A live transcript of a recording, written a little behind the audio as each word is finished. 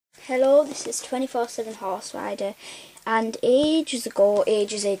Hello, this is 24/7 Horse Rider, and ages ago,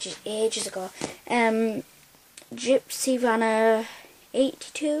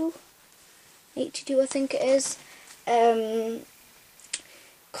 GypsyVanner82, I think it is,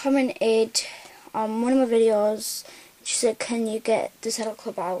 commented on one of my videos. She said, "Can you get the saddle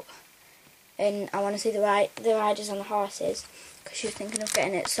club out? And I want to see the riders on the horses," because she was thinking of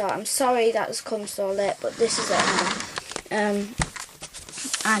getting it. So I'm sorry that has come so late, but this is it now.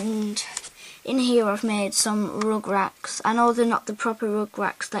 And in here I've made some rug racks. I know they're not the proper rug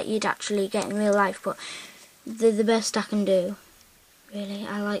racks that you'd actually get in real life, but they're the best I can do. Really,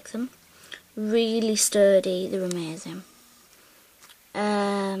 I like them. Really sturdy, they're amazing.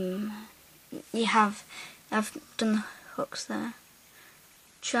 I've done the hooks there.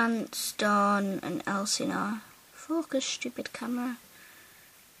 Chance, Dawn and Elsinore. Focus, stupid camera.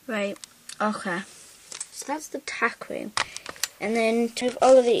 Right, okay. So that's the tack room. And then to have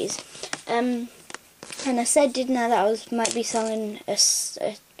all of these. And I said, didn't I, that I might be selling a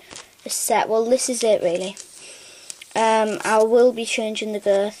set. Well, this is it really. I will be changing the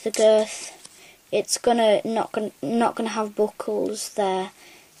girth. The girth, it's not gonna have buckles there.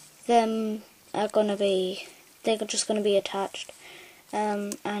 They're just gonna be attached.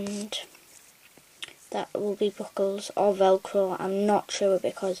 And that will be buckles or Velcro. I'm not sure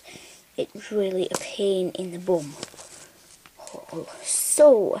because it's really a pain in the bum.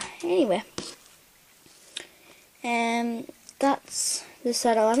 So anyway, that's the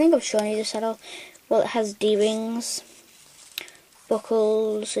saddle. I think I've shown you the saddle. Well, it has D-rings,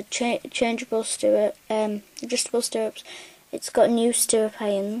 buckles, a changeable stirrup, adjustable stirrups. It's got new stirrup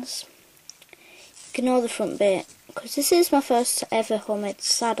irons. Ignore the front bit because this is my first ever homemade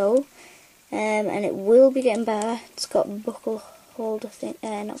saddle, and it will be getting better. It's got buckle holder thing,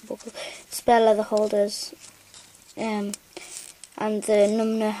 not buckle, spare leather holders. And the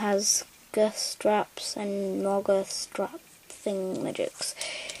number has girth straps and more girth strap thingamajigs.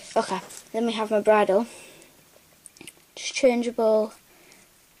 Okay, then we have my bridle. Just changeable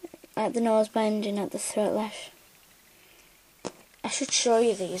at the nose binding, at the throat lash. I should show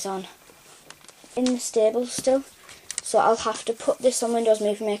you these on in the stable still. So I'll have to put this on Windows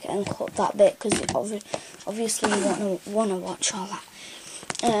Movie Maker and cut that bit because obviously you want to watch all that.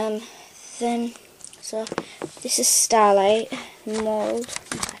 So this is Starlight mould.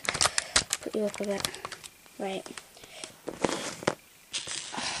 Okay. Put you up a bit. Right.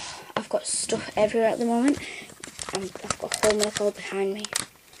 I've got stuff everywhere at the moment. I've got homework all behind me.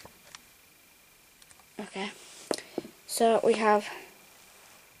 Okay. So we have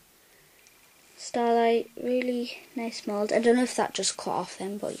Starlight, really nice mould. I don't know if that just cut off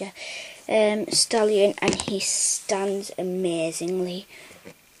then, but yeah. Stallion, and he stands amazingly.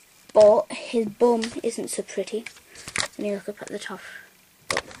 But his bum isn't so pretty. When you look up at the top,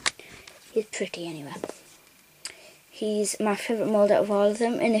 but he's pretty anyway. He's my favourite mould out of all of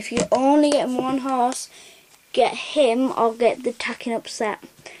them. And if you're only getting one horse, get him or get the tacking up set,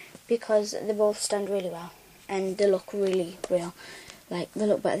 because they both stand really well and they look really real. Like, they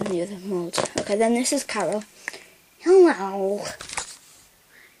look better than the other moulds. Okay, then this is Carol. Hello.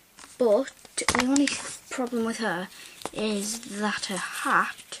 But the only problem with her is that her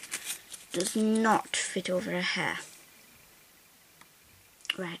hat does not fit over her hair.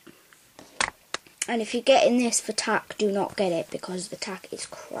 Right. And if you're getting this for tack, do not get it because the tack is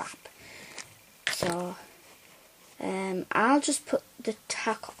crap. So I'll just put the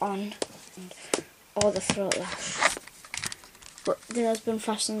tack on, or the throat lash. But the husband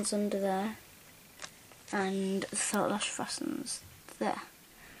fastens under there, and the throat lash fastens there.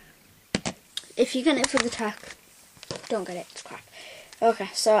 If you're getting it for the tack, don't get it, it's crap. Okay,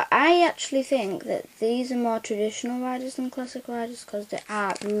 so I actually think that these are more traditional riders than classic riders because they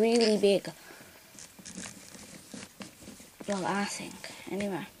are really big. Well, I think,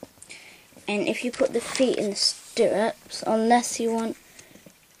 anyway. And if you put the feet in the stirrups, unless you want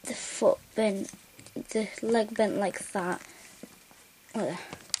the foot bent, the leg bent like that.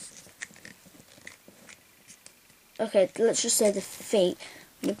 Okay, let's just say the feet.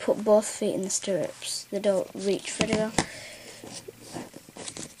 When you put both feet in the stirrups, they don't reach very well.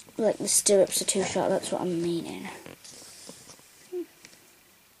 Like the stirrups are too short, that's what I'm meaning.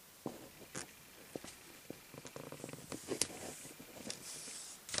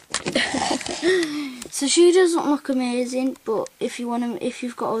 So she doesn't look amazing, but if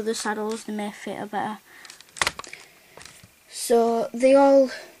you've got other saddles, they may fit her better. So they're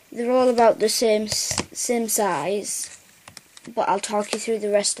all about the same size, but I'll talk you through the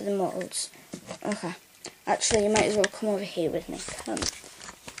rest of the moulds. Okay. Actually, you might as well come over here with me. Come.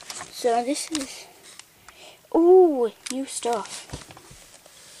 So this is, ooh, new stuff.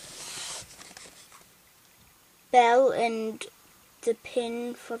 bell and the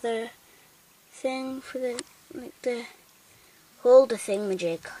pin for the thing, for the, like the holder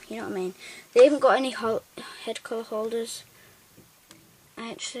thingamajig, you know what I mean. They haven't got any head colour holders.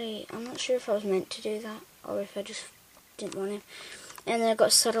 I'm not sure if I was meant to do that or if I just didn't want it. And then I've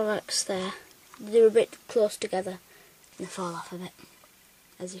got saddle racks there. They're a bit close together and they fall off a bit,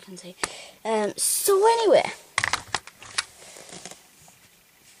 as you can see. So anyway,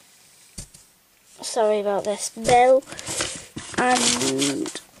 sorry about this. Belle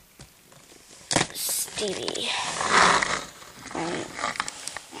and Stevie. Right.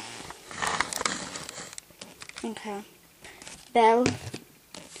 Okay. Belle.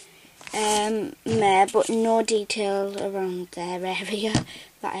 Mare, but no detail around their area,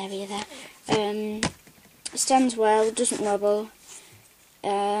 that area there. Stands well, doesn't wobble.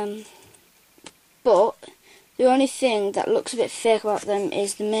 But the only thing that looks a bit fake about them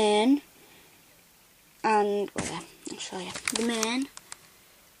is the mane. And, well, I'll show you. The mane,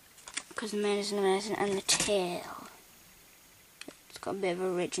 because the mane isn't amazing, and the tail. It's got a bit of a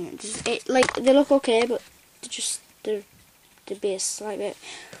ridge in it. Like, they look okay, but they're the base slight bit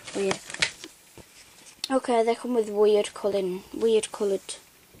weird. Okay, they come with weird coloured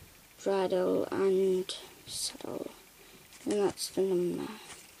bridle and saddle, and that's the number.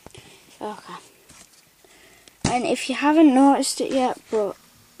 Okay, and if you haven't noticed it yet, but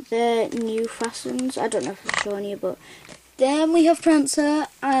they're new fastens. I don't know if I've shown you, but then we have Prancer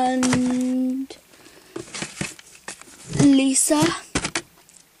and Lisa.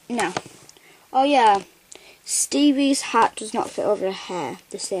 No, oh yeah. Stevie's hat does not fit over her hair,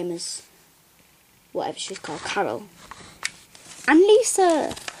 the same as whatever she's called, Carol. And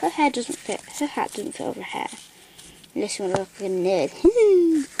Lisa, her hat doesn't fit over her hair. Unless you want to look like a nerd.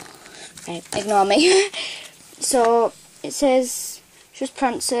 Right, ignore me. So it says just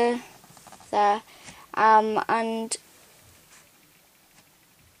Prancer there, and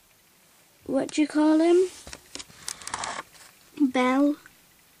what do you call him? Belle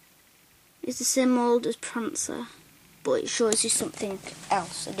is the same mould as Prancer, but it shows you something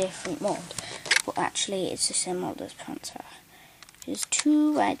else, a different mould. But actually, it's the same mould as Prancer. There's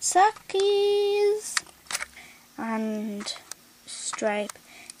 2 white sockies and stripe.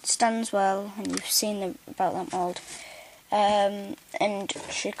 It stands well, and you've seen about that mould. And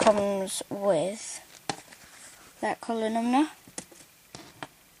she comes with that colour number,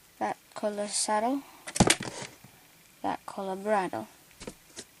 that colour saddle, that colour bridle.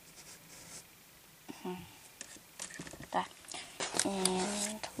 There.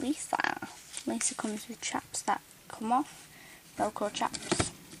 And Lisa comes with chaps that come off, Velcro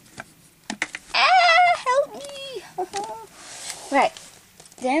chaps. Help me! Right,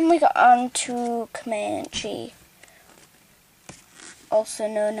 then we got on to Comanche, also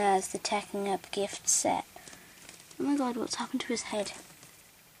known as the Tacking Up gift set. Oh my god, what's happened to his head?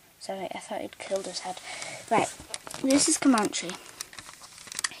 Sorry, I thought he'd killed his head. Right, this is Comanche.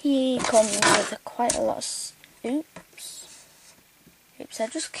 He comes with quite a lot of... Oops, I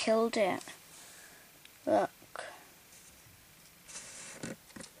just killed it. Look.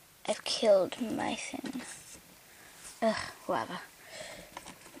 I've killed my thing. Ugh, whatever.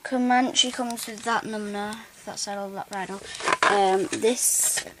 Comanche comes with that number, that saddle, that bridle.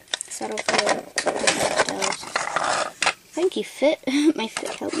 This saddle for thank you, Fit. My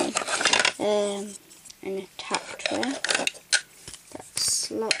Fit helped me. And a tack tray that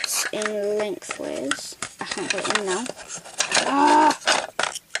slots in lengthways. I can't put it in now. Ah!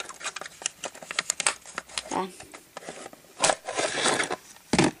 There.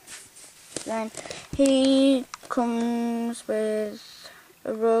 Then he comes with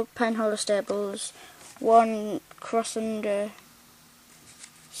a rogue pine holder stables, 1 cross under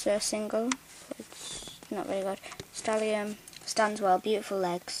Sir Single. It's not very good. Stallion stands well, beautiful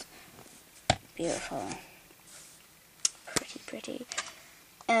legs, beautiful, pretty.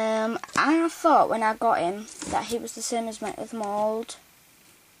 I thought when I got him that he was the same as my other mould.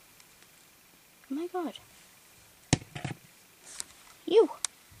 Oh my god.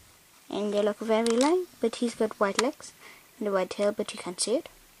 And they look very light, but he's got white legs and a white tail, but you can't see it,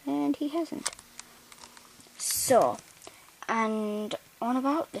 and he hasn't. So, and on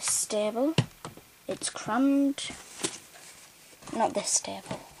about this stable, it's crammed. Not this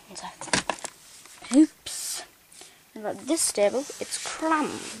stable. One sec. Oops. About this stable, it's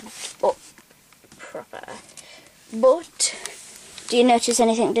crammed up proper. But do you notice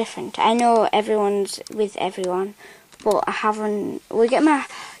anything different? I know everyone's with everyone, but I haven't.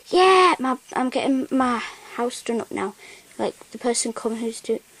 I'm getting my house done up now. Like the person who's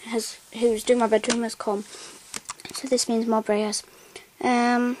doing my bedroom has come, so this means more prayers.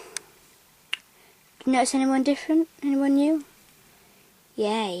 you notice anyone different? Anyone new?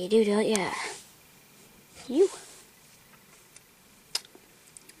 Yeah, you do, don't you? You.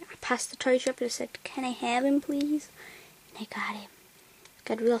 I passed the toy shop and I said, can I have him, please? And I got him. He's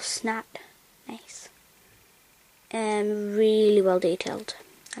got real snot. Nice. Really well detailed.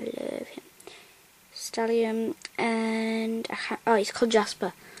 I love him. Stallion, and oh, he's called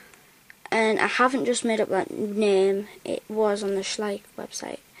Jasper. And I haven't just made up that name. It was on the Schleich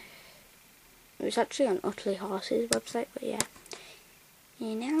website. It was actually on Utterly Horses website, but yeah.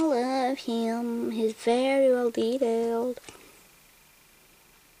 And I love him. He's very well detailed.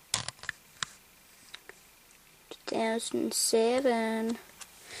 2007.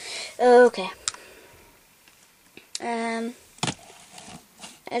 Okay.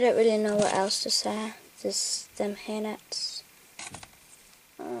 I don't really know what else to say. Just them hairnets.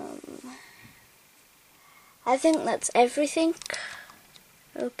 I think that's everything.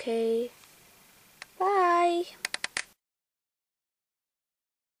 Okay.